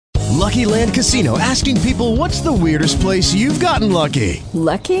Lucky Land Casino, asking people, what's the weirdest place you've gotten lucky?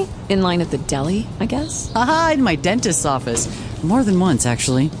 Lucky? In line at the deli, I guess? Aha, in my dentist's office. More than once,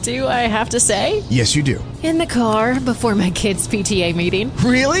 actually. Do I have to say? Yes, you do. In the car before my kids' PTA meeting.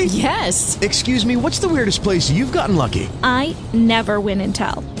 Really? Yes. Excuse me, what's the weirdest place you've gotten lucky? I never win and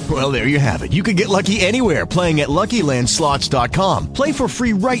tell. Well, there you have it. You can get lucky anywhere, playing at LuckyLandSlots.com. Play for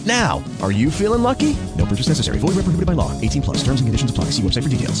free right now. Are you feeling lucky? No purchase necessary. Void where prohibited by law. 18 plus. Terms and conditions apply. See website for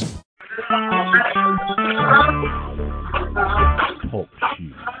details. Talk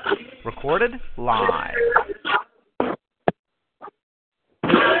show. Recorded live.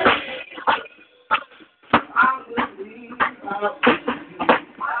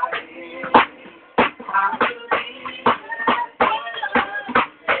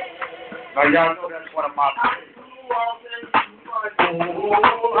 Now y'all know that's one of my favorites.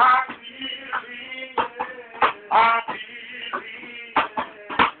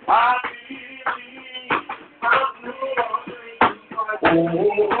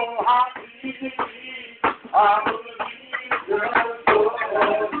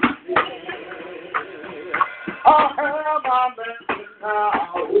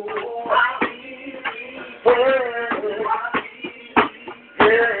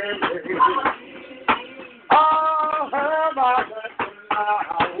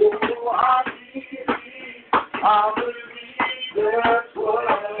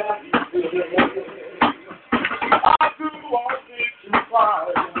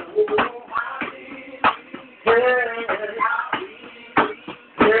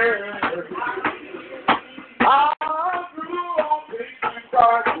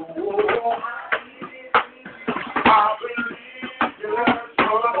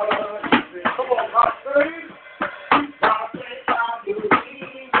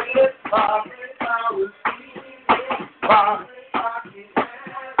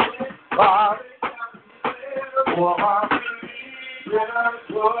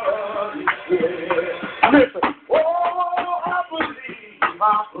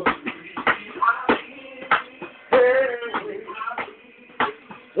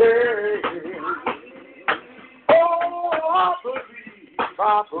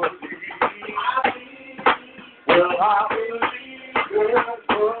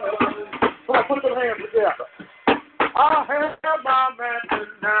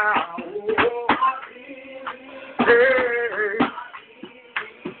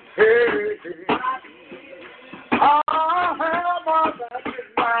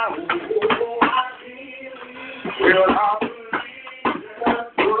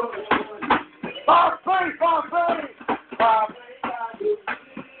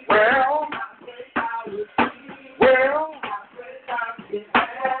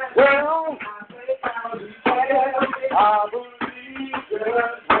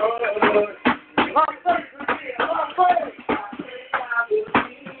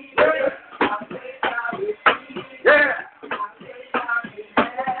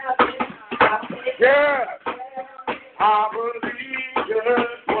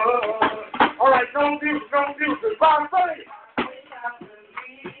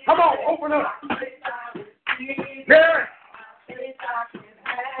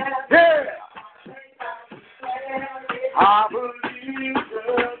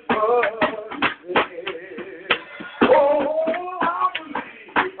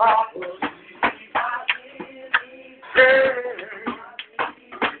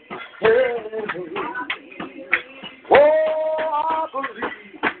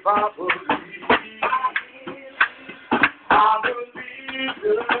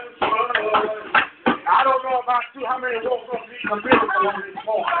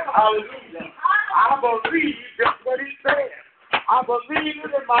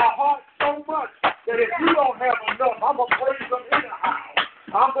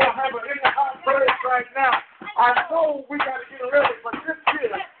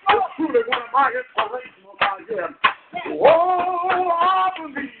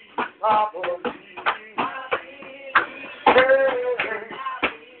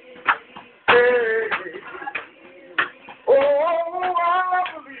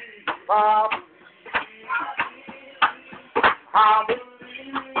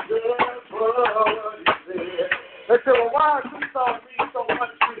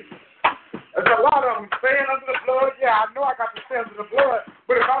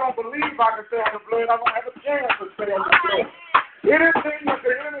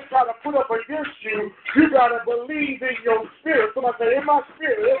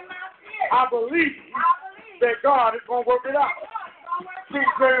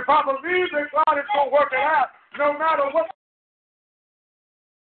 If I believe that God is going to work it out, no matter what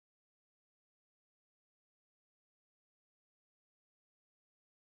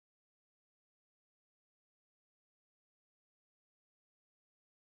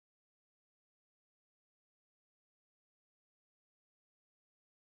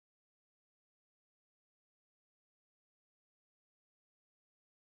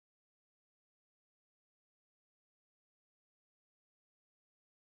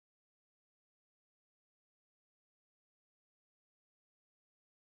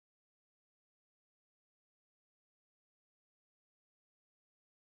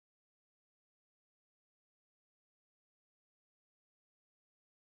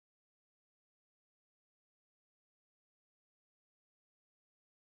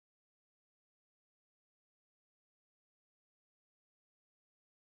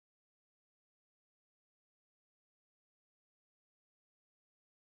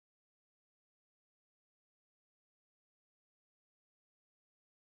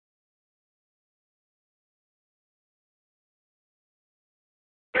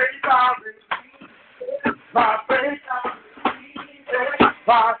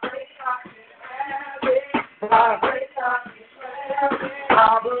By faith I can have it. By faith I can have it.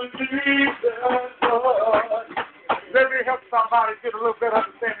 I believe the Lord. Let me help somebody get a little bit of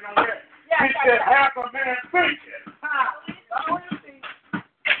understanding on that. He said, half a man thinking.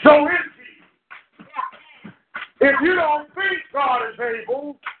 So is he. If you don't think God is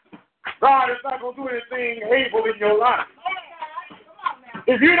able, God is not going to do anything able in your life.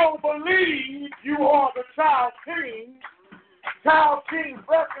 If you don't believe you are the child king's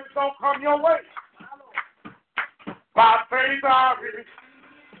blessings don't come your way. By faith I receive.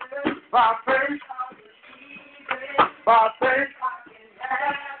 By faith by faith,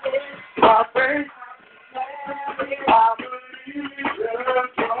 by faith, I believe that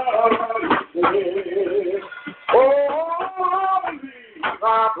God is. Oh,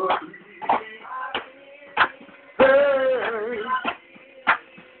 I believe. Hey,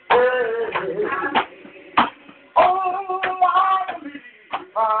 hey. Oh, I believe.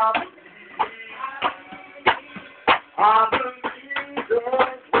 I believe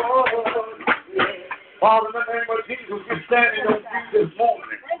that God is. Father, in the name of Jesus, we're standing on you this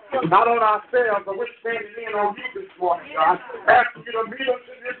morning. Not on ourselves, but we're standing in on you this morning, God. Asking you to meet us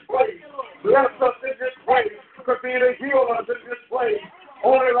in this place. Bless us in this place. Continue to heal us in this place.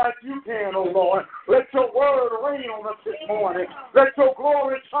 Only like you can, oh Lord. Let your word rain on us this morning. Let your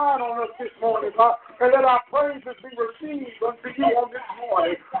glory shine on us this morning, God. And let our praises be received unto you on this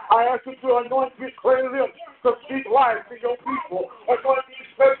morning. I ask you to anoint these clay lips to speak life to your people. Anoint these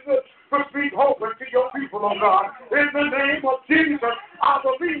clay lips to speak hope unto your people, oh God. In the name of Jesus, I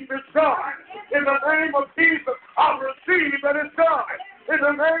believe it's done. In the name of Jesus, I receive that it's done. In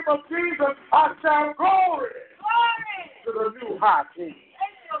the name of Jesus, I shout glory to the new high king.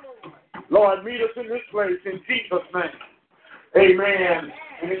 Lord, meet us in this place in Jesus' name. Amen.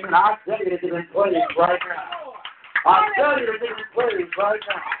 Amen. I tell you to get in place right now. I tell you to get in place right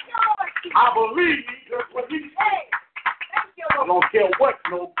now. I believe that's what he said. I don't care what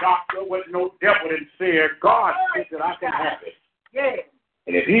no doctor, what no devil had said. God said that I can have it. Yeah.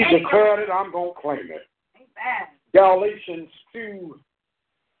 And if he declared it, I'm going to claim it. Amen. Galatians 2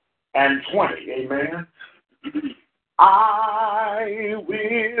 and 20. Amen. I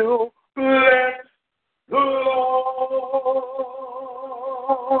will bless the Lord,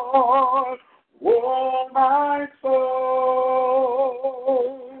 oh my soul,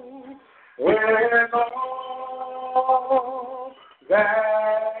 and all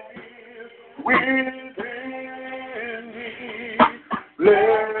that is within me,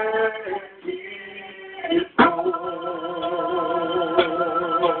 bless his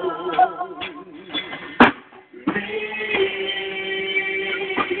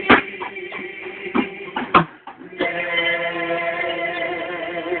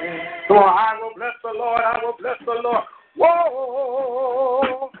So I will bless the Lord, I will bless the Lord.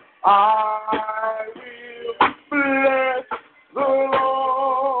 Whoa, I will bless the Lord,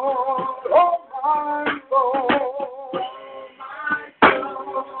 oh my soul,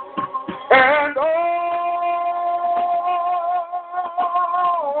 and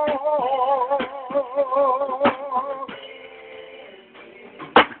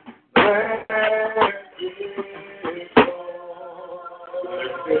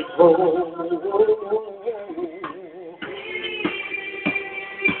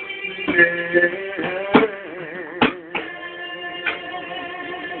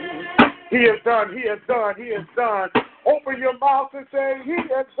He has done, he has done, he has done. Open your mouth and say, he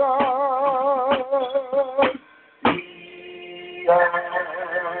has done. He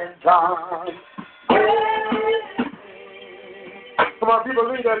has done. Come on, if you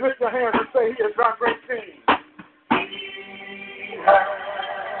believe that, lift your hands and say, he has done great things. He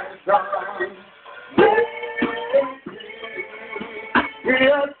has done great things. He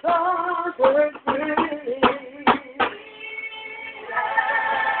has done great things.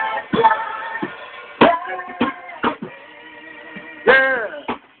 Yeah.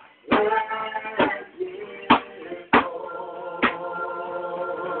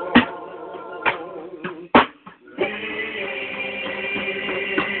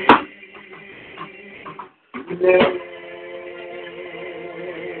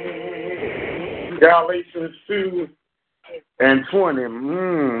 Galatians 2 and 20.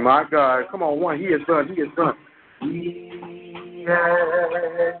 My God. Come on, one. He has done. He has done. He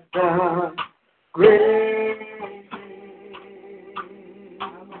has done great.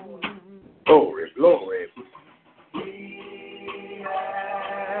 Glory, glory. He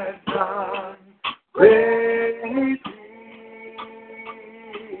has done great things.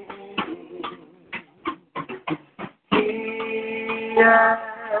 He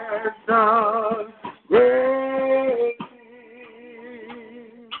has done great things.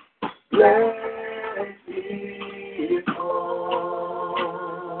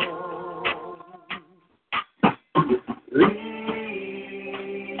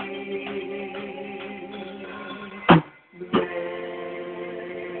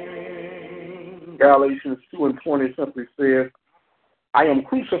 Galatians 2:20 simply says, I am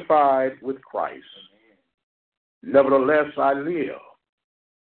crucified with Christ. Nevertheless I live,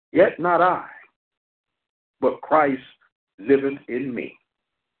 yet not I, but Christ liveth in me.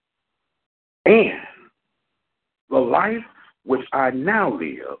 And the life which I now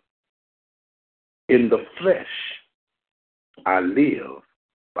live in the flesh, I live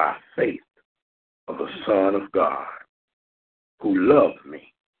by faith of the Son of God, who loved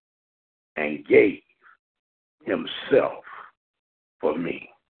me and gave himself for me.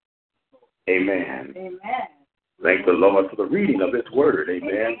 Amen. Amen. Thank the Lord for the reading of his word. Amen.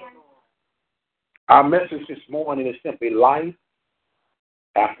 Amen. Our message this morning is simply life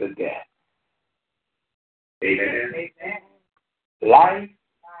after death. Amen. Amen. Life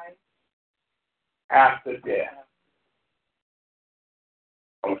after death.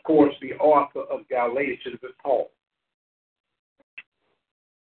 Of course, the author of Galatians is Paul.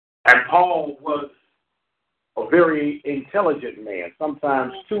 And Paul was a very intelligent man,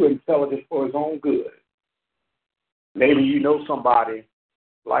 sometimes too intelligent for his own good. Maybe you know somebody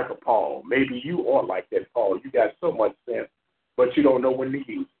like a Paul. Maybe you are like that Paul. You got so much sense, but you don't know when to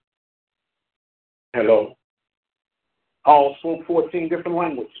use it. Hello? Paul spoke 14 different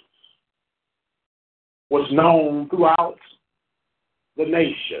languages. Was known throughout the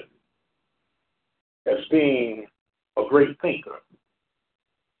nation as being a great thinker.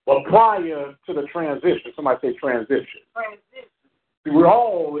 But prior to the transition, somebody say transition. We're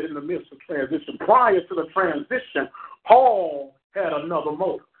all in the midst of transition. Prior to the transition, Paul had another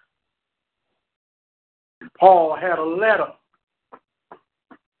motive. Paul had a letter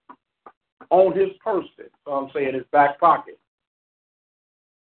on his person, some say in his back pocket.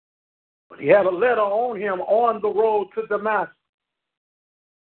 But he had a letter on him on the road to Damascus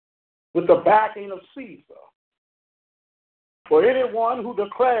with the backing of Caesar. For anyone who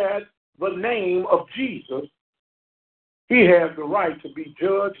declared the name of Jesus, he has the right to be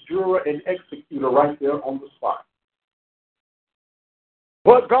judge, juror, and executor right there on the spot.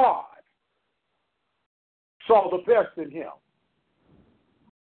 But God saw the best in him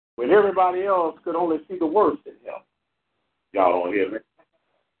when everybody else could only see the worst in him. Y'all don't hear me?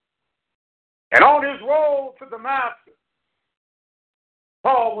 And on his road to Damascus,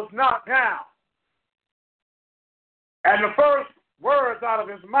 Paul was knocked down. And the first words out of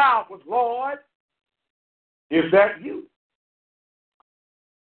his mouth was, Lord, is that you?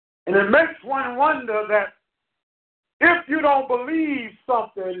 And it makes one wonder that if you don't believe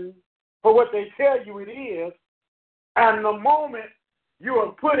something for what they tell you it is, and the moment you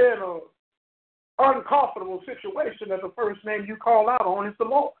are put in an uncomfortable situation, that the first name you call out on is the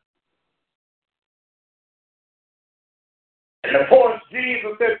Lord. And of course,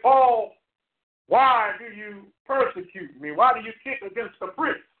 Jesus said, Paul, why do you persecute me? Why do you kick against the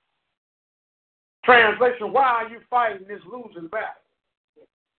pricks? Translation, why are you fighting this losing battle?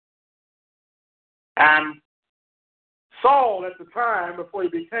 And Saul, at the time, before he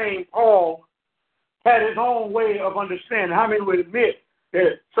became Paul, had his own way of understanding. How many would admit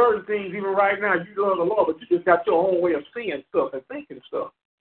that certain things, even right now, you love the Lord, but you just got your own way of seeing stuff and thinking stuff?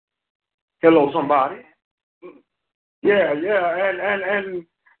 Hello, somebody. Yeah,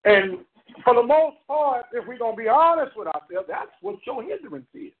 and for the most part, if we're going to be honest with ourselves, that's what your hindrance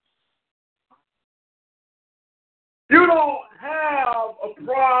is. You don't have a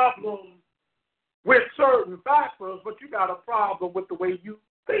problem with certain factors, but you got a problem with the way you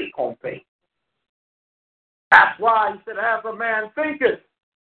think on things. That's why he said, as a man thinketh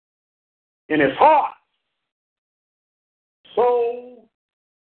in his heart, so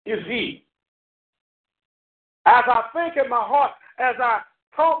is he. As I think in my heart, as I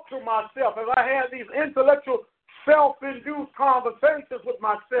talk to myself, as I have these intellectual, self-induced conversations with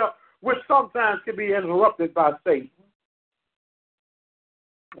myself, which sometimes can be interrupted by Satan,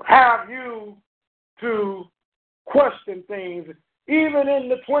 have you to question things. Even in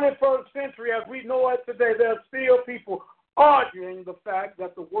the 21st century, as we know it today, there are still people arguing the fact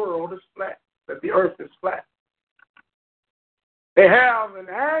that the world is flat, that the earth is flat. They have an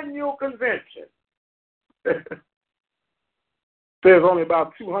annual convention. There's only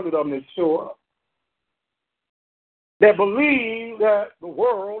about 200 of them that show up. They believe that the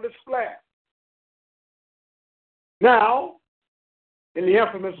world is flat. Now, in the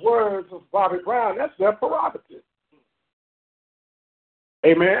infamous words of Bobby Brown, that's their prerogative.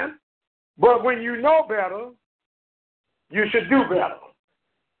 Amen? But when you know better, you should do better.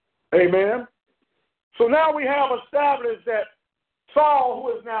 Amen? So now we have established that Saul,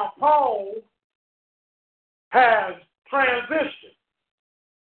 who is now Paul, has transitioned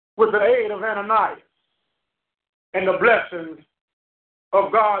with the aid of Ananias and the blessings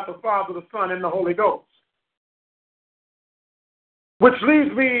of God the Father, the Son, and the Holy Ghost. Which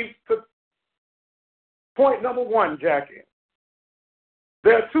leads me to point number one, Jackie.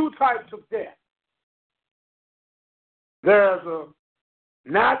 There are two types of death. There's a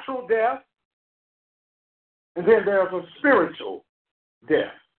natural death, and then there's a spiritual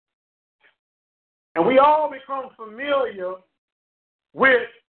death. And we all become familiar with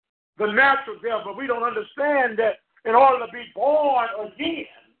the natural death, but we don't understand that in order to be born again,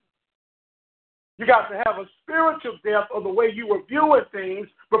 you got to have a spiritual death of the way you were viewing things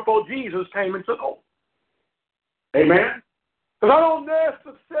before Jesus came and took over. Amen? Because I don't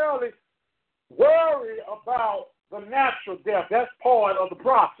necessarily worry about the natural death. That's part of the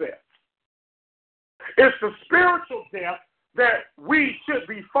process. It's the spiritual death that we should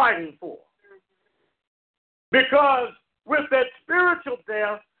be fighting for. Because with that spiritual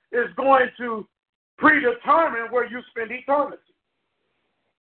death is going to predetermine where you spend eternity.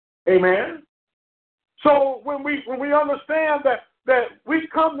 Amen? So when we understand that we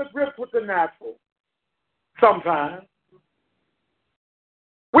come to grips with the natural sometimes,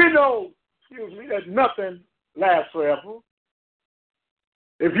 we know, that nothing lasts forever.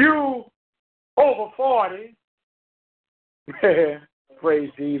 If you over 40, praise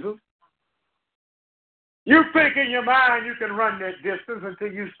Jesus, you think in your mind you can run that distance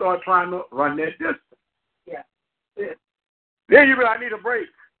until you start trying to run that distance. Yeah. Then you be like, I need a break.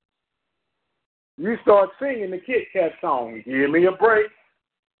 You start singing the Kit Kat song, give me a break.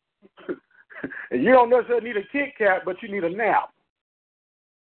 And you don't necessarily need a Kit Kat, but you need a nap.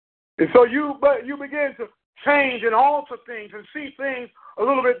 And so you begin to change and alter things and see things a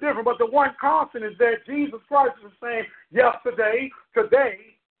little bit different. But the one constant is that Jesus Christ is the same yesterday, today,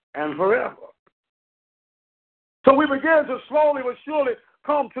 and forever. So we begin to slowly but surely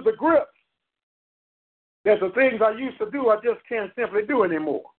come to the grips that the things I used to do, I just can't simply do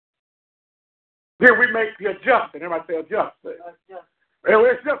anymore. Then we make the adjustment. Everybody say adjustment. And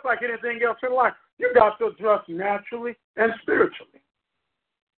it's just like anything else in life. You got to adjust naturally and spiritually.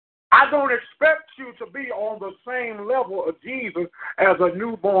 I don't expect you to be on the same level of Jesus as a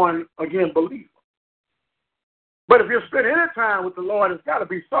newborn again believer. But if you spend any time with the Lord, it's got to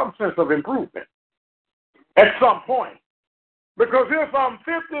be some sense of improvement at some point. Because if I'm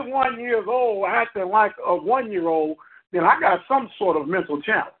 51 years old acting like a 1-year-old, then I got some sort of mental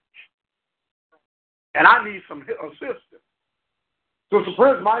challenge. And I need some assistance. Sister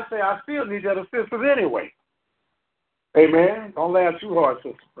Prince might say, I still need that assistance anyway. Amen. Don't laugh too hard,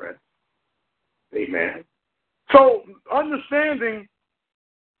 Sister Prince. Amen. So, understanding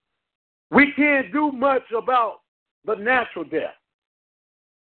we can't do much about the natural death.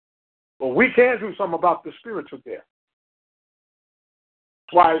 But we can do something about the spiritual death.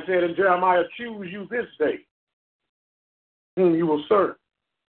 That's why it said in Jeremiah, choose you this day whom you will serve.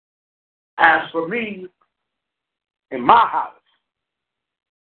 As for me in my house,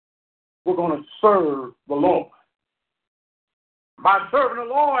 we're going to serve the Lord. By serving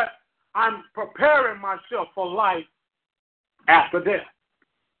the Lord, I'm preparing myself for life after death.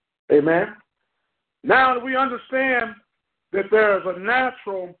 Amen. Now that we understand that there is a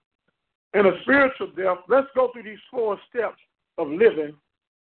natural and a spiritual death, let's go through these 4 steps of living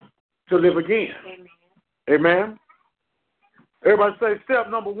to live again. Amen. Amen. Everybody say step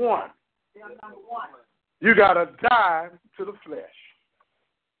number 1. Step number 1. You got to die to the flesh.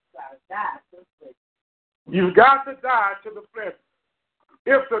 You've got to die to the flesh.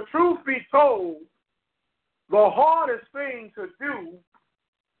 If the truth be told, the hardest thing to do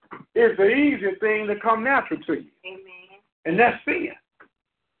is the easier thing to come natural to you. Amen. And that's sin.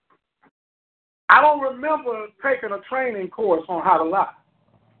 I don't remember taking a training course on how to lie.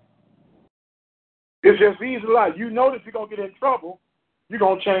 It's just easy to lie. You know that you're going to get in trouble, you're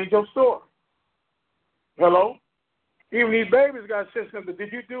going to change your story. Hello? Even these babies got systems.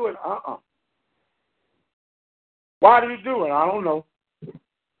 Did you do it? Why did you do it? I don't know.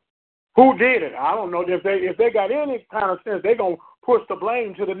 Who did it? I don't know. If they got any kind of sense, they're going to push the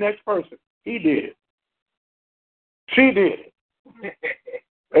blame to the next person. He did it. She did it.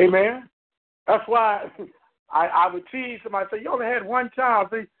 Amen? That's why I would tease somebody, say, you only had one child.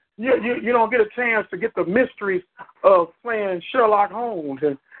 See, you don't get a chance to get the mysteries of playing Sherlock Holmes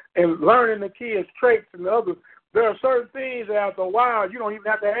and learning the kids' traits and the others. There are certain things that after a while you don't even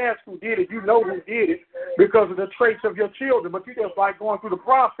have to ask who did it. You know who did it because of the traits of your children. But you just like going through the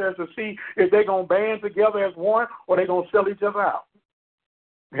process to see if they're going to band together as one or they're going to sell each other out.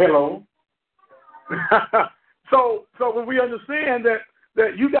 Hello? So when we understand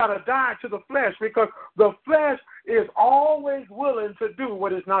that you got to die to the flesh, because the flesh is always willing to do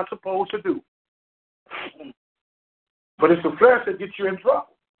what it's not supposed to do. But it's the flesh that gets you in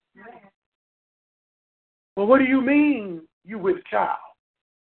trouble. Well, what do you mean you with child?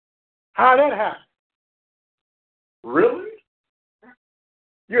 How that happen? Really?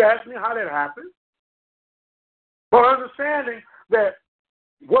 You ask me how that happened? But understanding that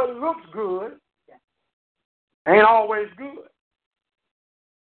what looks good ain't always good.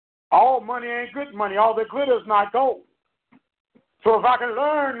 All money ain't good money. All that glitters not gold. So if I can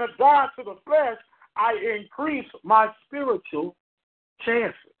learn to die to the flesh, I increase my spiritual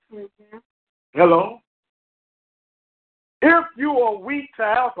chances. Mm-hmm. Hello? If you are weak to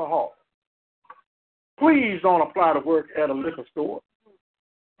alcohol, please don't apply to work at a liquor store.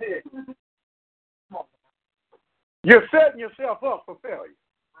 You're setting yourself up for failure.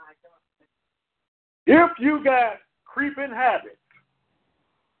 If you got creeping habits,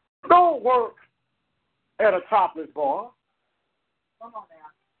 don't work at a topless bar.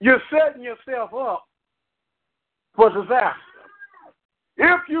 You're setting yourself up for disaster.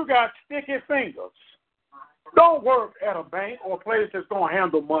 If you got sticky fingers, don't work at a bank or a place that's going to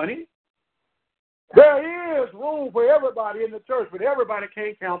handle money. There is room for everybody in the church, but everybody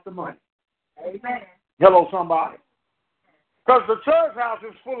can't count the money. Amen. Hello, somebody. Because the church house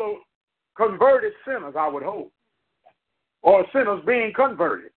is full of converted sinners, I would hope, or sinners being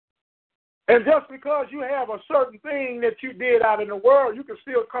converted. And just because you have a certain thing that you did out in the world, you can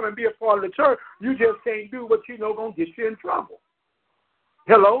still come and be a part of the church. You just can't do what you know going to get you in trouble.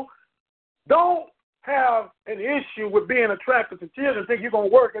 Hello? Don't have an issue with being attracted to children and think you're going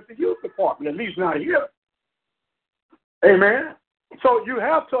to work at the youth department, at least not here. Amen? So you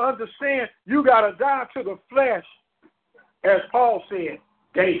have to understand you got to die to the flesh, as Paul said,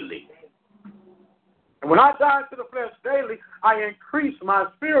 daily. And when I die to the flesh daily, I increase my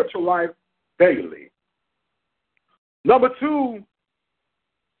spiritual life daily. Number 2,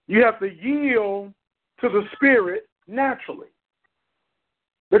 you have to yield to the Spirit naturally.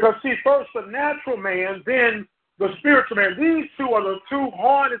 Because, see, first the natural man, then the spiritual man. These two are the two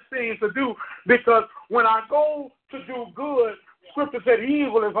hardest things to do, because when I go to do good, Scripture said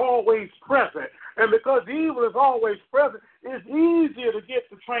evil is always present. And because evil is always present, it's easier to get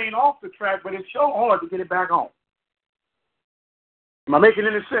the train off the track, but it's so hard to get it back on. Am I making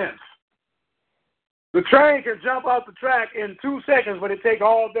any sense? The train can jump off the track in 2 seconds, but it takes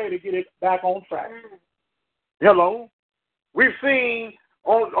all day to get it back on track. Hello? We've seen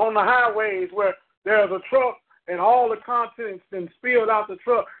on the highways where there's a truck and all the contents been spilled out the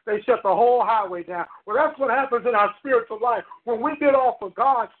truck, they shut the whole highway down. Well, that's what happens in our spiritual life. When we get off of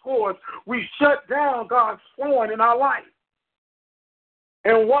God's course, we shut down God's flowing in our life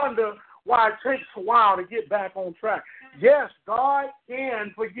and wonder why it takes a while to get back on track. Yes, God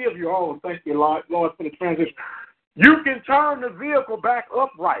can forgive you. Oh, thank you, Lord, for the transition. You can turn the vehicle back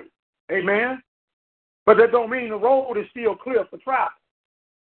upright. Amen? But that don't mean the road is still clear for traffic.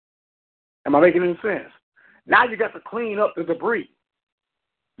 Am I making any sense? Now you got to clean up the debris.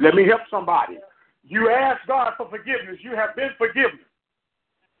 Let me help somebody. You ask God for forgiveness. You have been forgiven.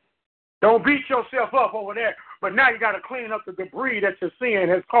 Don't beat yourself up over there. But now you got to clean up the debris that your sin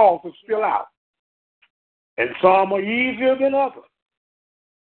has caused to spill out. And some are easier than others.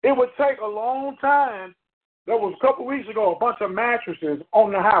 It would take a long time. There was a couple weeks ago a bunch of mattresses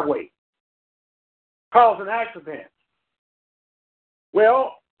on the highway causing accidents.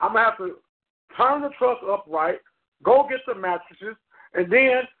 Well, I'm going to have to turn the truck upright, go get the mattresses, and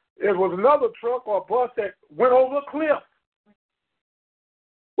then there was another truck or bus that went over a cliff.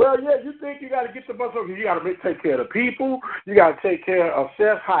 Well, yeah, you think you got to get the bus over. You got to take care of the people. You got to take care of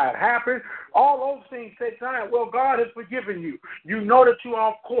assess how it happened. All those things take time. Well, God has forgiven you. You know that you're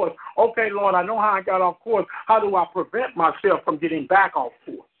off course. Okay, Lord, I know how I got off course. How do I prevent myself from getting back off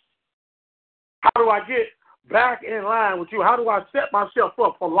course? How do I get back in line with you? How do I set myself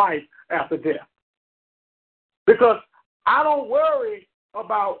up for life after death? Because I don't worry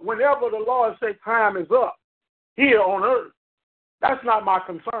about whenever the Lord says time is up here on earth. That's not my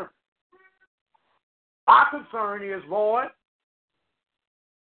concern. My concern is, Lord,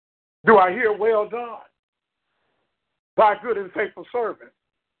 do I hear well done, thy good and faithful servant?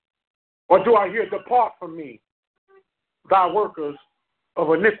 Or do I hear depart from me, thy workers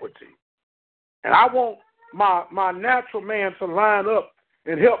of iniquity? And I want my natural man to line up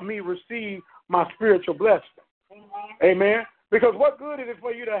and help me receive my spiritual blessing. Amen. Because what good is it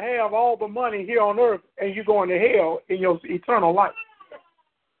for you to have all the money here on earth and you going to hell in your eternal life?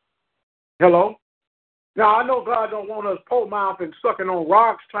 Hello? Now, I know God don't want us poor mouth and sucking on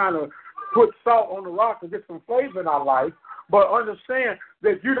rocks, trying to put salt on the rock and get some flavor in our life, but understand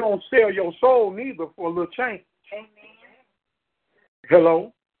that you don't sell your soul neither for a little change. Amen.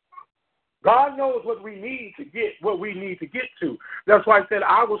 Hello? God knows what we need to get, to. That's why I said,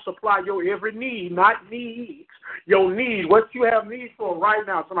 I will supply your every need, not needs. Your need, what you have need for right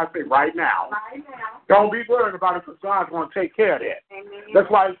now. Somebody say, right now. Right now. Don't be worried about it because God's going to take care of that. Amen.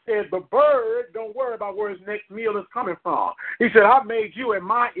 That's why I said, the bird, don't worry about where his next meal is coming from. He said, I made you in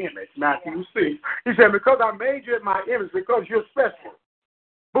my image, Matthew 6. He said, because I made you in my image, because you're special.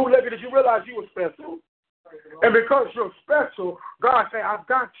 Bootlegger, did you realize you were special? And because you're special, God said, I've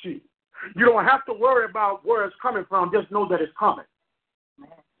got you. You don't have to worry about where it's coming from. Just know that it's coming.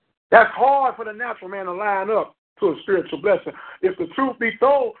 That's hard for the natural man to line up to a spiritual blessing. If the truth be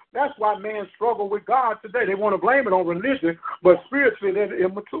told, that's why men struggle with God today. They want to blame it on religion, but spiritually they're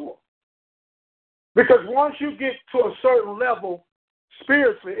immature. Because once you get to a certain level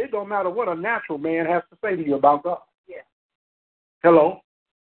spiritually, it don't matter what a natural man has to say to you about God. Yeah. Hello?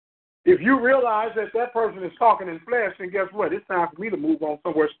 If you realize that that person is talking in flesh, then guess what? It's time for me to move on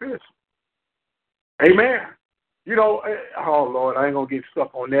somewhere spiritual. Amen. You know, oh Lord, I ain't gonna get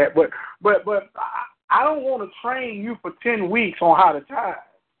stuck on that. But I don't want to train you for 10 weeks on how to tithe.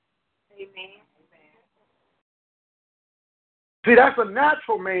 Amen. See, that's a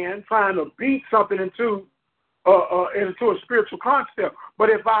natural man trying to beat something into a spiritual concept. But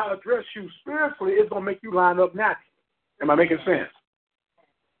if I address you spiritually, it's gonna make you line up naturally. Am I making sense?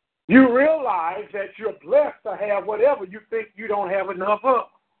 You realize that you're blessed to have whatever you think you don't have enough of.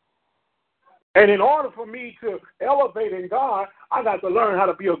 And in order for me to elevate in God, I got to learn how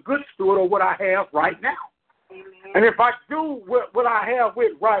to be a good steward of what I have right now. Amen. And if I do what I have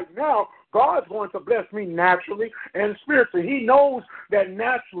with right now, God's going to bless me naturally and spiritually. He knows that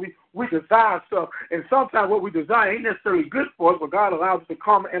naturally we desire stuff. And sometimes what we desire ain't necessarily good for us, but God allows it to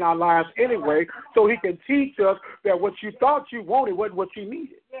come in our lives anyway so he can teach us that what you thought you wanted wasn't what you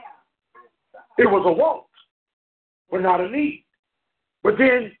needed. Yeah. It was a want, but not a need. But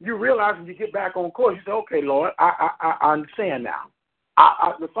then you realize when you get back on course, you say, okay, Lord, I understand now.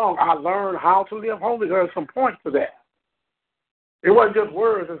 The song, I learned how to live holy, there's some points to that. It wasn't just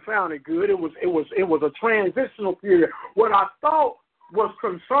words and sounded good. It was a transitional period. What I thought was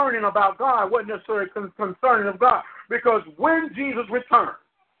concerning about God wasn't necessarily concerning of God. Because when Jesus returned,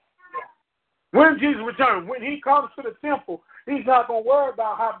 when he comes to the temple, he's not going to worry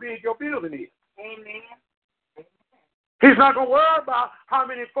about how big your building is. Amen. He's not going to worry about how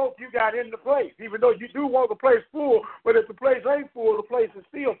many folk you got in the place, even though you do want the place full, but if the place ain't full, the place is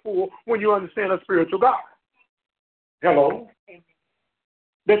still full when you understand a spiritual God. Hello?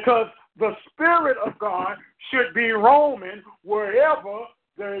 Because the Spirit of God should be roaming wherever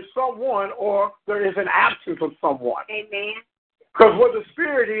there is someone or there is an absence of someone. Amen. Because where the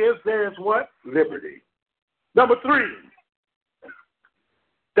Spirit is, there is what? Liberty. Number 3,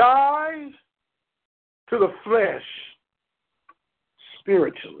 dies to the flesh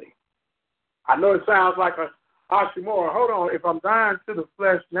spiritually. I know it sounds like an oxymoron. Hold on. If I'm dying to the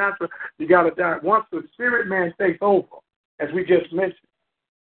flesh naturally, you got to die. Once the spirit man takes over, as we just mentioned,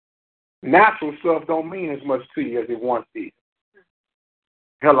 natural stuff don't mean as much to you as it once did.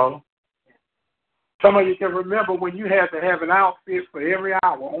 Hello? Some of you can remember when you had to have an outfit for every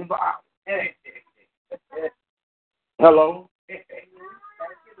hour on the hour. Hello?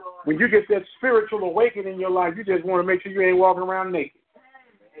 When you get that spiritual awakening in your life, you just want to make sure you ain't walking around naked.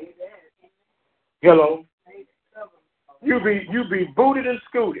 Hello? You be booted and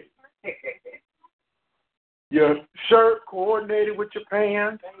scooted. Your shirt coordinated with your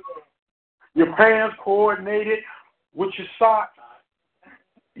pants. Your pants coordinated with your socks.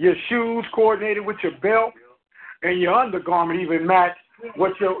 Your shoes coordinated with your belt. And your undergarment even match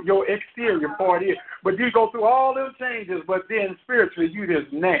what your exterior part is. But you go through all them changes, but then spiritually you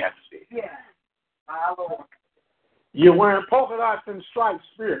just nasty. Yeah. You're wearing polka dots and stripes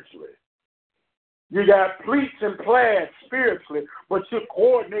spiritually. You got pleats and plaids spiritually, but you're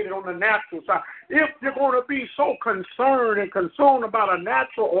coordinated on the natural side. If you're going to be so concerned and consumed about a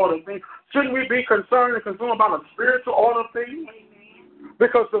natural order thing, shouldn't we be concerned and consumed about a spiritual order thing?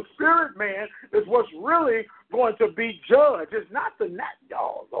 Because the spirit man is what's really going to be judged. It's not the natural.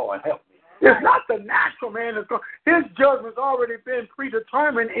 Oh, Lord help me. It's not the natural man that's going. His judgment's already been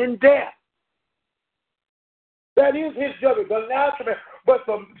predetermined in death. That is his judgment, the natural man. But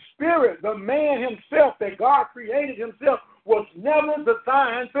the spirit, the man himself that God created himself, was never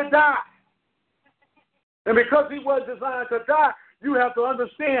designed to die. And because he was designed to die, you have to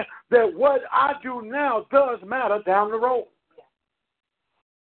understand that what I do now does matter down the road.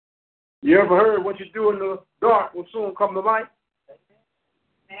 You ever heard what you do in the dark will soon come to light?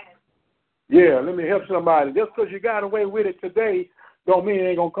 Yeah, let me help somebody. Just because you got away with it today don't mean it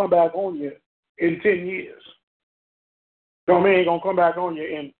ain't going to come back on you in 10 years. Don't mean he ain't going to come back on you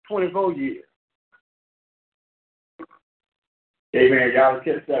in 24 years. Amen. Y'all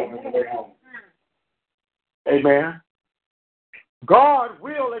catch that on the way home. Amen. God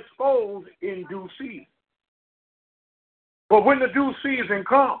will expose in due season. But when the due season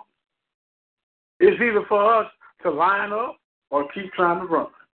comes, it's either for us to line up or keep trying to run.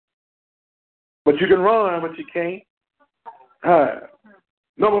 But you can run, but you can't.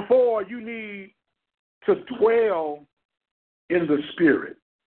 Number 4, you need to dwell in the Spirit,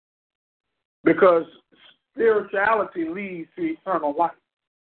 because spirituality leads to eternal life.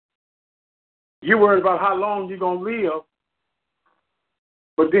 You're worried about how long you're going to live,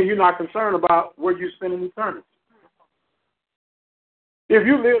 but then you're not concerned about where you're spending eternity. If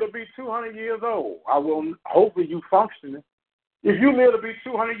you live to be 200 years old, hopefully you functioning. If you live to be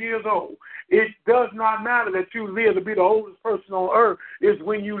 200 years old, it does not matter that you live to be the oldest person on earth. It's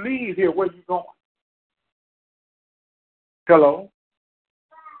when you leave here, where you going. Hello?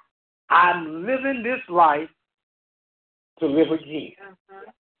 I'm living this life to live again.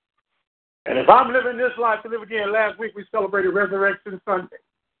 And if I'm living this life to live again, last week we celebrated Resurrection Sunday.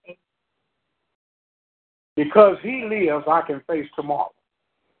 Because he lives, I can face tomorrow.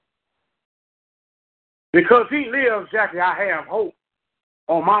 Because he lives, Jackie, I have hope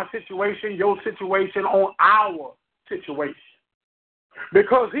on my situation, your situation, on our situation.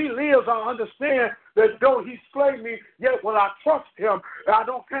 Because he lives, I understand that though he slayed me, yet when I trust him,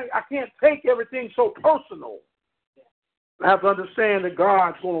 I can't take everything so personal. I have to understand that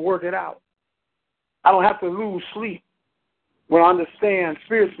God's going to work it out. I don't have to lose sleep when I understand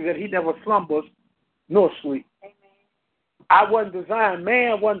spiritually that he never slumbers nor sleep. Man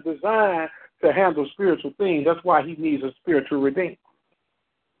wasn't designed to handle spiritual things. That's why he needs a spiritual redeemer.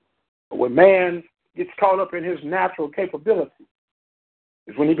 But when man gets caught up in his natural capability,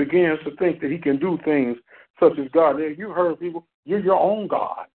 is when he begins to think that he can do things such as God. You heard people, you're your own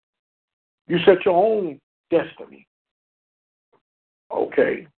God. You set your own destiny.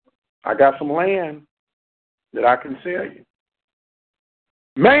 Okay, I got some land that I can sell you.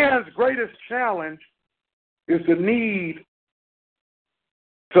 Man's greatest challenge is the need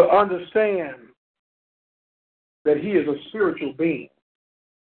to understand that he is a spiritual being.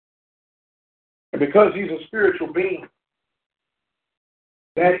 And because he's a spiritual being,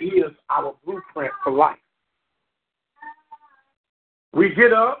 that is our blueprint for life. We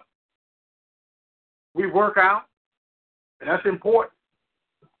get up, we work out, and that's important.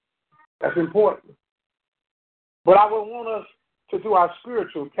 That's important. But I would want us to do our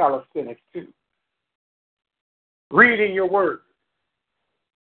spiritual calisthenics too. Reading your word,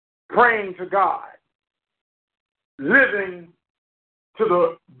 praying to God, living to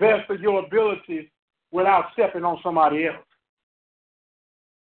the best of your abilities without stepping on somebody else.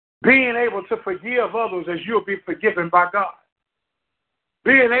 Being able to forgive others as you'll be forgiven by God.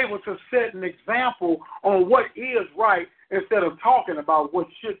 Being able to set an example on what is right instead of talking about what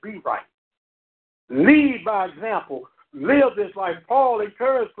should be right. Lead by example. Live this life. Paul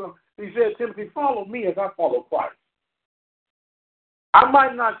encouraged them. He said, Timothy, follow me as I follow Christ. I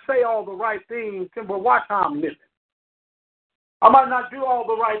might not say all the right things, but watch how I'm living. I might not do all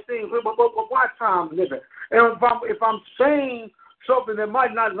the right things, but watch how I'm living. And if I'm saying something that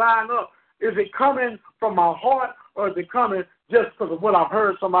might not line up, is it coming from my heart or is it coming just because of what I've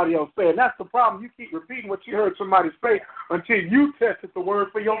heard somebody else say? And that's the problem. You keep repeating what you heard somebody say until you tested the word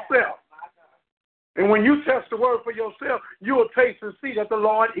for yourself. And when you test the word for yourself, you'll taste and see that the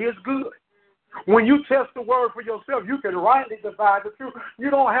Lord is good. When you test the word for yourself, you can rightly divide the truth. You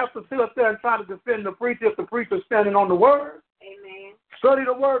don't have to sit up there and try to defend the preacher if the preacher's standing on the word. Amen. Study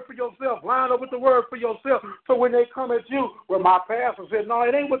the word for yourself. Line up with the word for yourself. So when they come at you, well, my pastor said, no,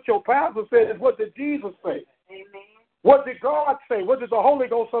 it ain't what your pastor said. It's what did Jesus say. Amen. What did God say? What did the Holy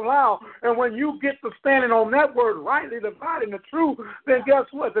Ghost allow? And when you get to standing on that word, rightly dividing the truth, then guess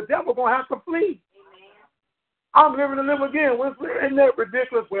what? The devil going to have to flee. I'm living to live again. Isn't that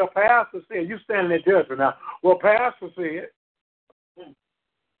ridiculous? Well, pastor said, you standing in judgment now. Well, pastor said.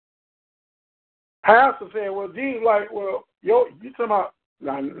 Pastor said, well, Jesus, like, well, you talking about,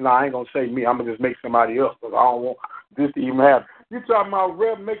 no, I ain't going to say me. I'm going to just make somebody else because I don't want this to even happen. You talking about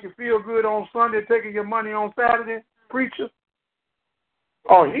Rev make you feel good on Sunday, taking your money on Saturday, preacher?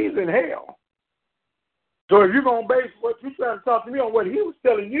 Oh, he's in hell. So if you're going to base what you trying to talk to me on what he was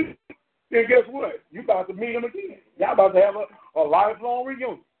telling you, then guess what? You about to meet him again. Y'all about to have a lifelong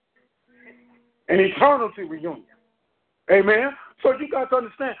reunion. An eternity reunion. Amen? So you got to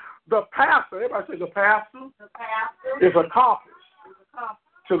understand, the pastor, everybody say the pastor is a compass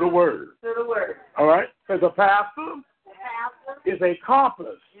to the word. To the word. All right? So the pastor is a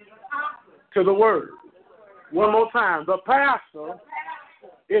compass to the word. One more time. The pastor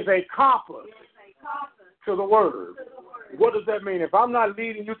is a compass to the word. What does that mean? If I'm not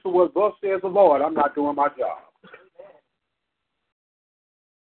leading you to what thus says the Lord, I'm not doing my job.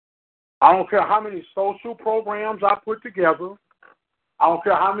 I don't care how many social programs I put together. I don't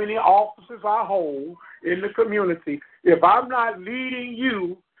care how many offices I hold in the community. If I'm not leading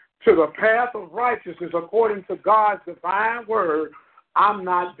you to the path of righteousness according to God's divine word, I'm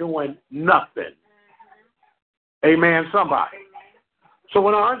not doing nothing. Amen, somebody. So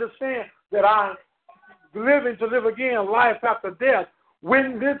when I understand that I'm living to live again, life after death,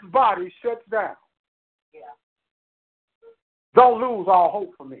 when this body shuts down, don't lose all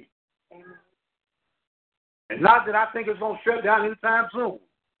hope for me. And not that I think it's going to shut down anytime soon,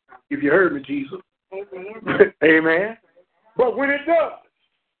 if you heard me, Jesus. Amen. Amen. But when it does,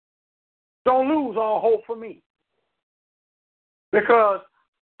 don't lose all hope for me. Because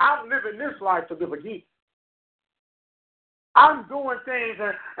I'm living this life to live again. I'm doing things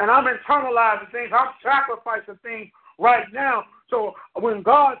and I'm internalizing things. I'm sacrificing things right now. So when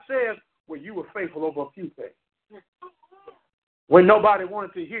God says, well, you were faithful over a few things. When nobody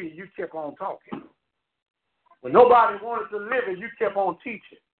wanted to hear you, you kept on talking. When nobody wanted to live it, you kept on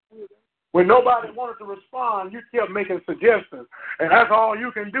teaching. When nobody wanted to respond, you kept making suggestions. And that's all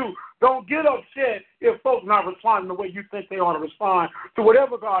you can do. Don't get upset if folks not responding the way you think they ought to respond to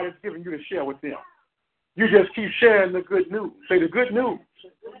whatever God has given you to share with them. You just keep sharing the good news. Say the good news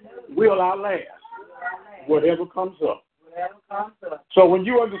will outlast whatever comes up. So when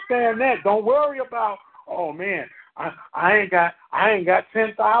you understand that, don't worry about, oh man, I ain't got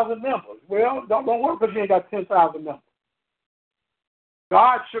 10,000 members. Well, don't worry because you ain't got 10,000 members.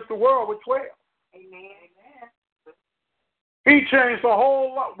 God shook the world with 12. Amen. He changed the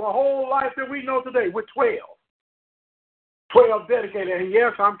whole life that we know today with 12. 12 dedicated. And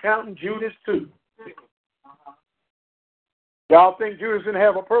yes, I'm counting Judas too. Y'all think Judas didn't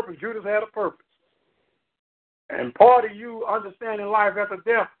have a purpose? Judas had a purpose. And part of you understanding life after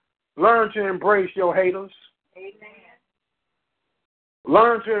death, learn to embrace your haters. Amen.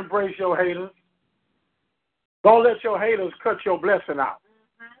 Learn to embrace your haters. Don't let your haters cut your blessing out.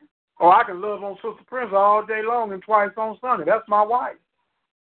 Oh, I can love on Sister Prince all day long and twice on Sunday. That's my wife.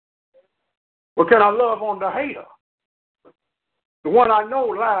 But can I love on the hater? The one I know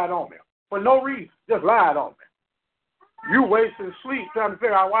lied on me for no reason, just lied on me. You wasted sleep trying to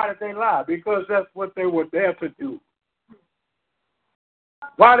figure out why did they lie, because that's what they were there to do.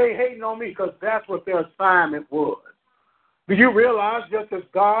 Why they hating on me? Because that's what their assignment was. Do you realize just as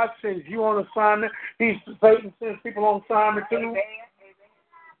God sends you on assignment, Satan sends people on assignment too? Amen.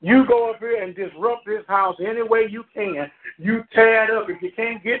 You go up here and disrupt this house any way you can. You tear it up. If you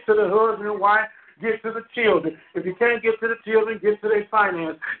can't get to the husband and wife, get to the children. If you can't get to the children, get to their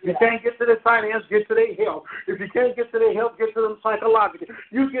finance. If you can't get to their finance, get to their health. If you can't get to their health, get to them psychologically.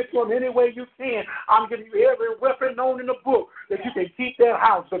 You get to them any way you can. I'm giving you every weapon known in the book that you can keep their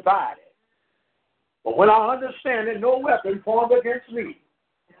house divided. But when I understand that no weapon formed against me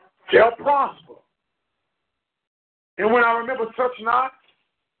shall prosper, and when I remember touch not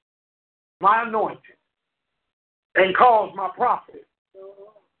my anointing and cause my prophet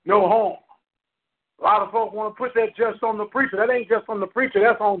no harm. A lot of folks want to put that just on the preacher. That ain't just on the preacher.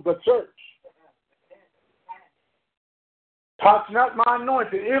 That's on the church. Touch not my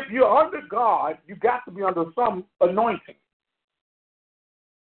anointing. If you're under God, you got to be under some anointing.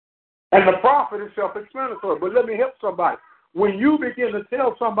 And the prophet is self-explanatory. But let me help somebody. When you begin to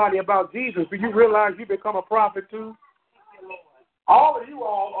tell somebody about Jesus, do you realize you become a prophet too? All of you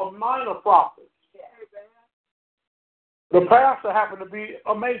all are minor prophets. The pastor happened to be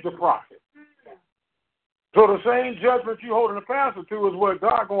a major prophet. So the same judgment you holding the pastor to is what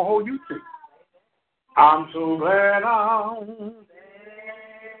God going to hold you to. I'm so glad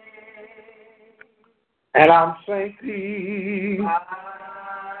I'm sanctified,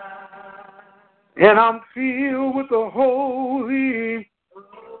 and I'm filled with the Holy.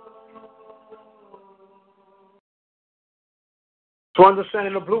 So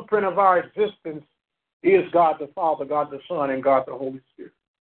understanding the blueprint of our existence is God the Father, God the Son, and God the Holy Spirit.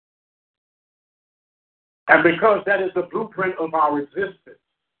 And because that is the blueprint of our existence,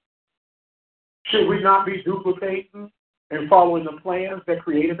 should we not be duplicating and following the plans that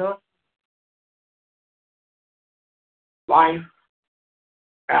created us? Life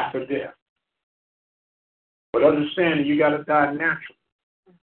after death. But understanding you got to die naturally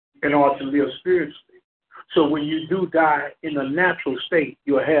in order to live spiritually. So when you do die in a natural state,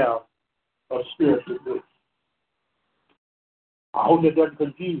 you'll have a spiritual death. I hope that doesn't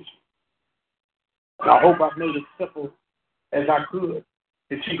confuse you. And I hope I've made it simple as I could,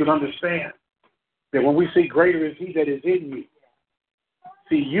 that you could understand That when we see greater is he that is in you,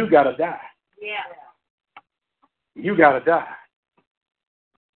 see, you got to die. Yeah. You got to die.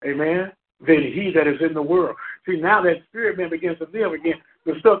 Amen? Than he that is in the world. See, now that spirit man begins to live again,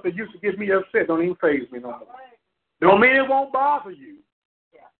 the stuff that used to get me upset don't even faze me no more. Don't mean it won't bother you.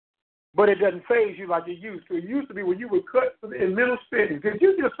 But it doesn't faze you like it used to. It used to be when you were cut in middle spitting. Did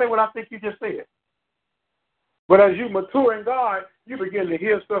you just say what I think you just said? But as you mature in God, you begin to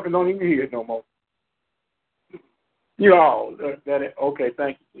hear stuff and don't even hear it no more. Okay,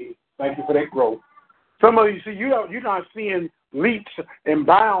 thank you. Thank you for that growth. Some of you see, you're not seeing leaps and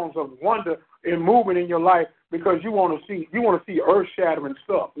bounds of wonder and movement in your life because you want to see earth-shattering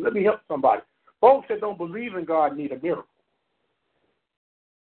stuff. Let me help somebody. Folks that don't believe in God need a miracle.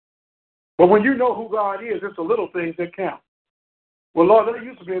 But when you know who God is, it's the little things that count. Well, Lord, there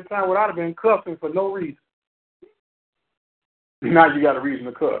used to be a time when I'd have been cussing for no reason. Now you got a reason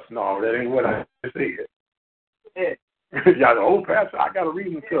to cuss. No, that ain't what I said. Yeah, the old pastor, I got a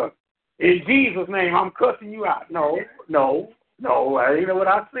reason to cuss. In Jesus' name, I'm cussing you out. No, that ain't what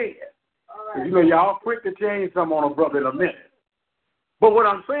I said. You know, y'all quick to change something on a brother in a minute. But what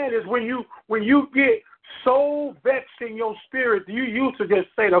I'm saying is when you get so vexed in your spirit, you used to just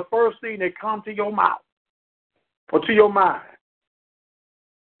say the first thing that comes to your mouth or to your mind.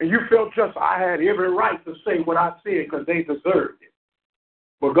 And you felt just I had every right to say what I said because they deserved it.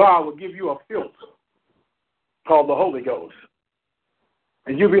 But God will give you a filter called the Holy Ghost.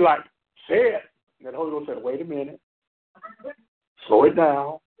 And you'll be like, say it. And the Holy Ghost said, wait a minute. Slow it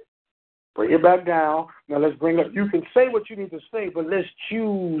down. Bring it back down. Now let's bring it up. You can say what you need to say, but let's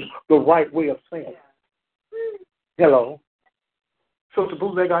choose the right way of saying it. Hello. So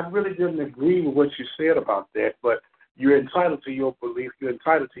suppose I really didn't agree with what you said about that, but you're entitled to your belief. You're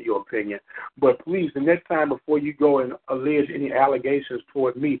entitled to your opinion. But please, the next time before you go and allege any allegations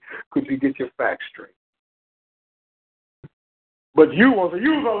toward me, could you get your facts straight? But you want to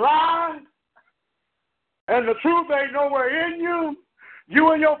use a lie, and the truth ain't nowhere in you.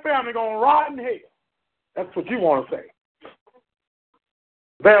 You and your family going to rot in hell. That's what you want to say.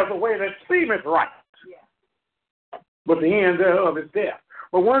 There's a way that seemeth right, but the end thereof is death.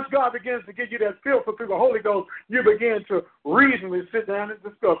 But once God begins to give you that filter through the Holy Ghost, you begin to reasonably sit down and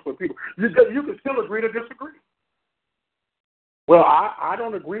discuss with people. You can still agree to disagree. Well, I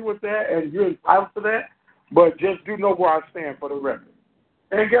don't agree with that, and you're entitled to that, but just do know where I stand for the record.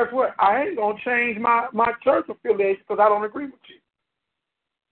 And guess what? I ain't going to change my church affiliation because I don't agree with you.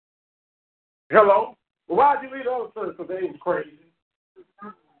 Hello? Well, why'd you leave the other church? Because they was crazy.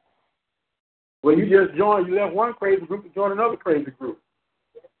 Well, you just joined. You left one crazy group to join another crazy group.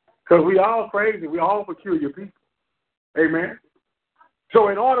 Because we all crazy. We all peculiar people. Amen? So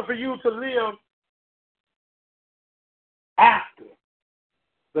in order for you to live after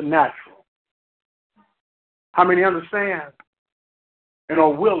the natural, how many understand and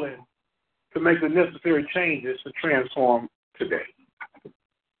are willing to make the necessary changes to transform today?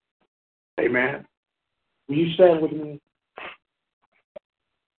 Amen. Will you stand with me?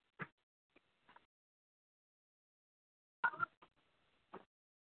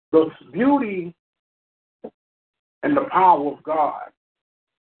 The beauty and the power of God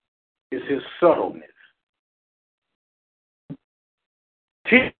is his subtleness.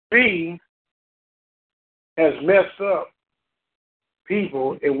 TV has messed up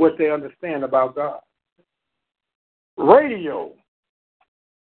people in what they understand about God. Radio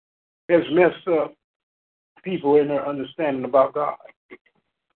has messed up people in their understanding about God.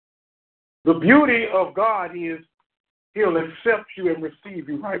 The beauty of God is he'll accept you and receive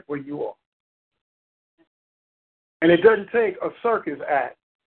you right where you are. And it doesn't take a circus act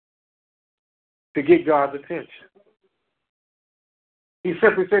to get God's attention. He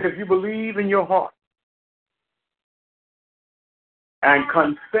simply said, if you believe in your heart and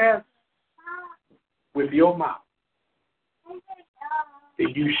confess with your mouth, then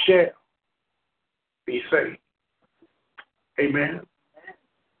you shall be saved. Amen.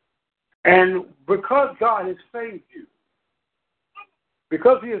 And because God has saved you,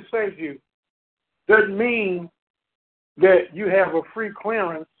 because he has saved you, doesn't mean that you have a free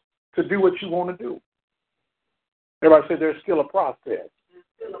clearance to do what you want to do. Everybody said there's still a process. There's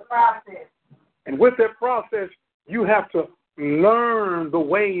still a process. And with that process, you have to learn the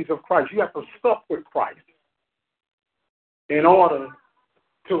ways of Christ. You have to sup with Christ in order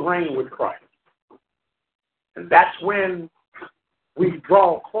to reign with Christ. And that's when we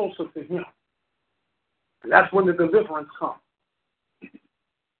draw closer to him. And that's when the deliverance comes.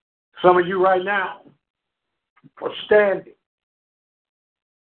 Some of you right now are standing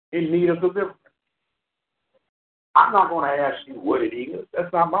in need of deliverance. I'm not going to ask you what it is.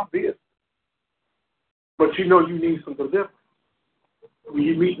 That's not my business. but you know you need some deliverance. Will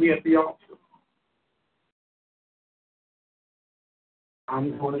you meet me at the altar?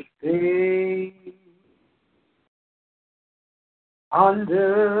 I'm going to stay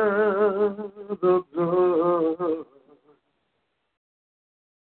under the blood.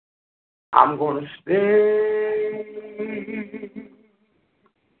 I'm going to stay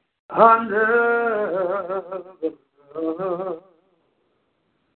under the blood.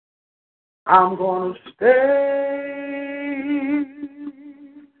 I'm going to stay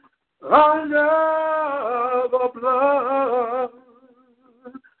under the blood,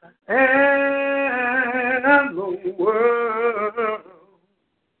 and the world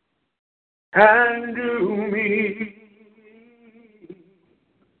can do me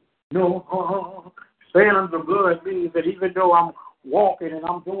no harm. Staying under the blood means that even though I'm walking and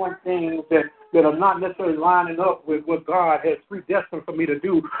I'm doing things that are not necessarily lining up with what God has predestined for me to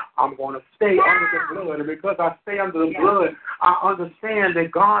do, I'm going to stay under the blood. And because I stay under the blood, I understand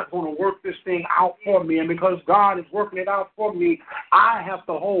that God's going to work this thing out for me. And because God is working it out for me, I have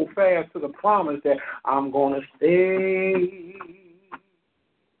to hold fast to the promise that I'm going to stay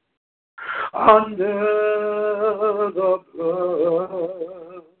under the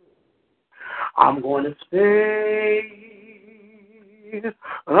blood. I'm going to stay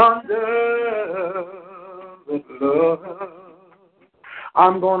under the blood.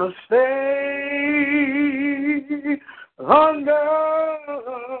 I'm going to stay under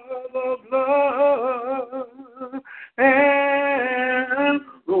the blood, and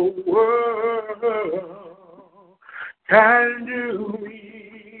the world can do me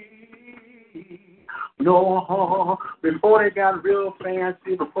no harm. Before they got real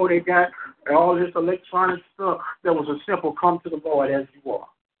fancy, before they got all this electronic stuff, there was a simple come to the Lord as you are.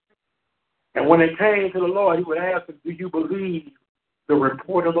 And when they came to the Lord, he would ask them, do you believe the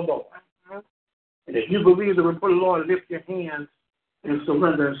report of the Lord? And if you believe the report of the Lord, lift your hands and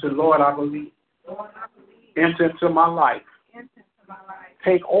surrender and say, Lord, I believe. Enter into my life.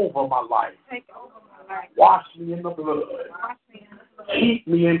 Take over my life. Wash me in the blood. Keep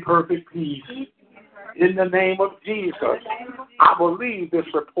me in perfect peace. In the name of Jesus, I believe this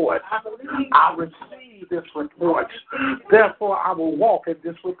report. I receive this report. Therefore, I will walk in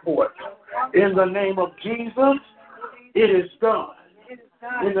this report. In the name of Jesus, it is done.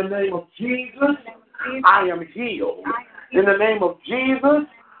 In the name of Jesus, I am healed. In the name of Jesus,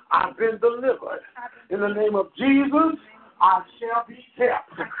 I've been delivered. In the name of Jesus, I shall be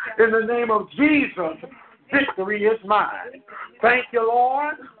kept. In the name of Jesus, victory is mine. Thank you,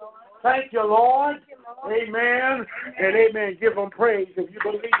 Lord. Thank you, Lord. Amen and amen. Give them praise if you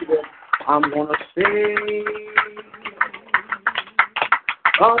believe it. I'm going to stay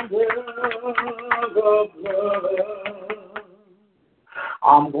under the blood.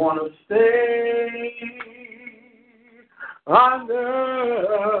 I'm going to stay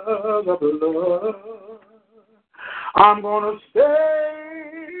under the blood. I'm going to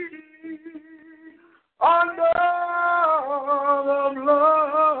stay under the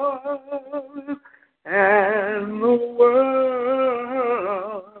blood, and the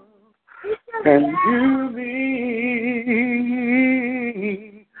world can do me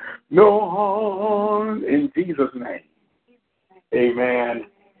no harm in Jesus' name. Amen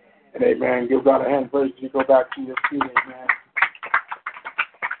and amen. Give God a hand praise as you go back to your seat. Amen.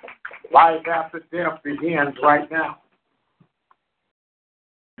 Life after death begins right now.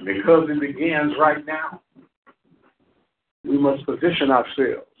 And because it begins right now, we must position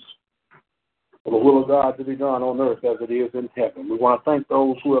ourselves for the will of God to be done on earth as it is in heaven. We want to thank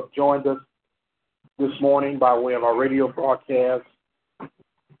those who have joined us this morning by way of our radio broadcast.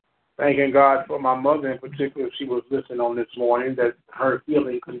 Thanking God for my mother in particular, she was listening on this morning, that her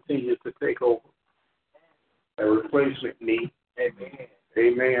healing continues to take over. A replacement need. Amen.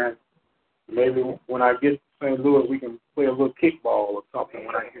 Amen. Maybe when I get to St. Louis, we can play a little kickball or something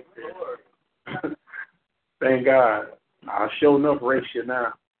when I get there. Thank God. I'll show enough race you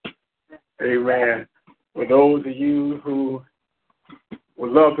now. Amen. For those of you who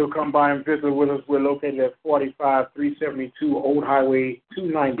would love to come by and visit with us, we're located at 45372 Old Highway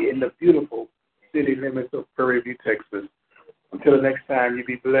 290 in the beautiful city limits of Prairie View, Texas. Until the next time, you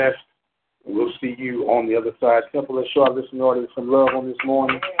be blessed. We'll see you on the other side. Temple, let's show our listening audience some love on this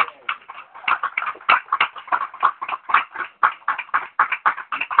morning.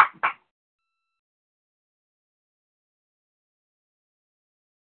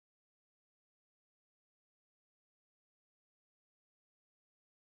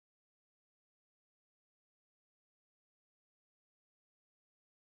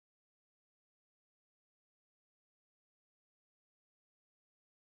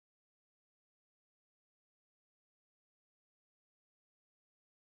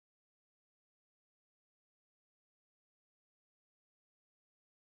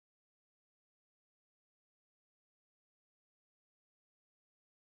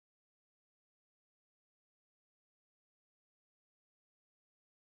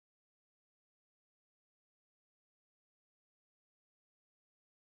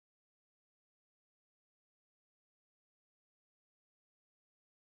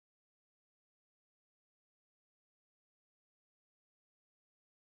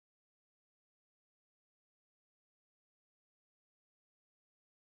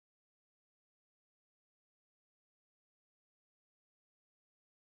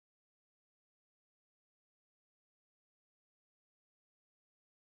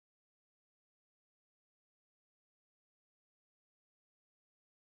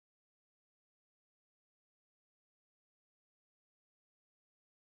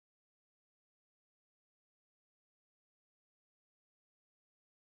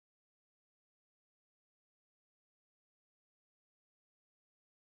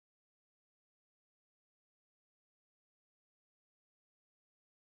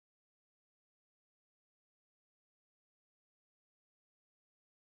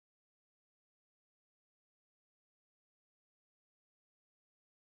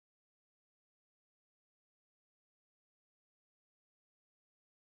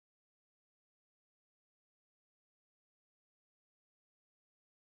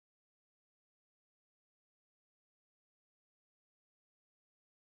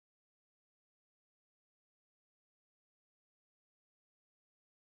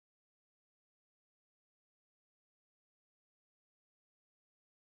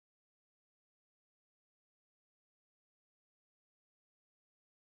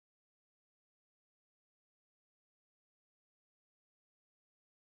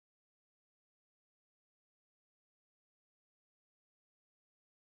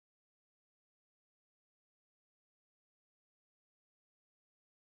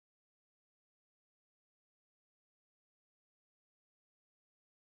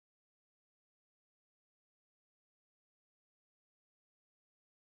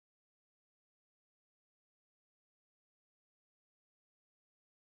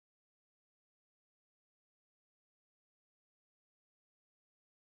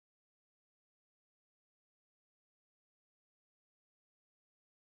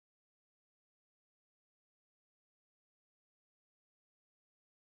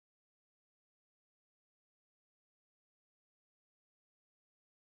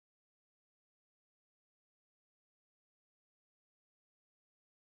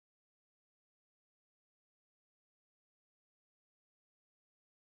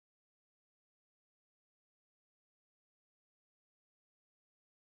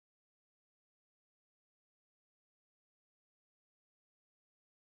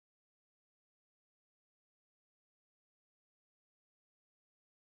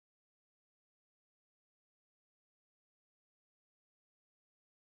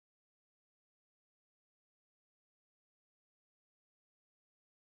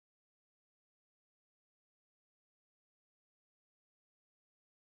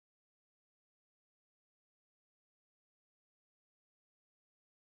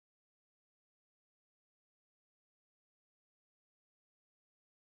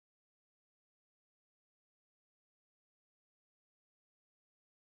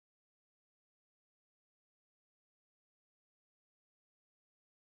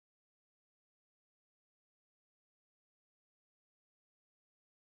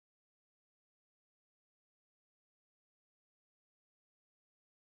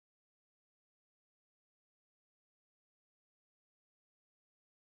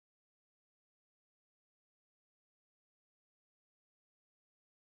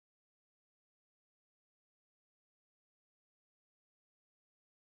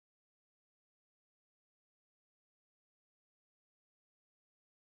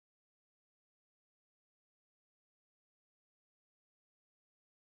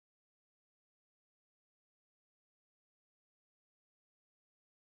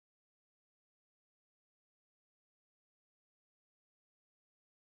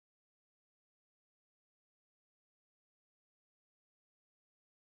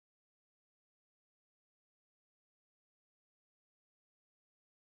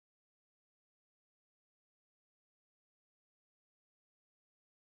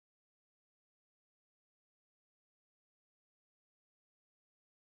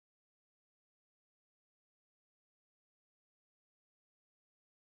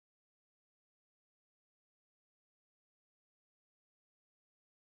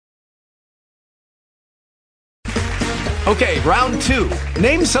 Okay, round 2.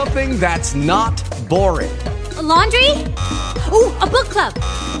 Name something that's not boring. A laundry? Ooh, a book club.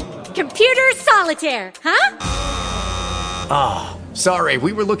 Computer solitaire, huh? Ah, sorry,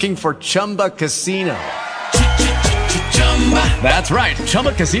 we were looking for Chumba Casino. That's right,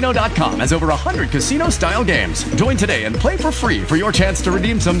 ChumbaCasino.com has over 100 casino-style games. Join today and play for free for your chance to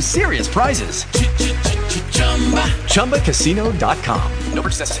redeem some serious prizes. ChumbaCasino.com. No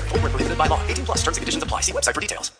purchase necessary. Void where prohibited by law. 18+ terms and conditions apply. See website for details.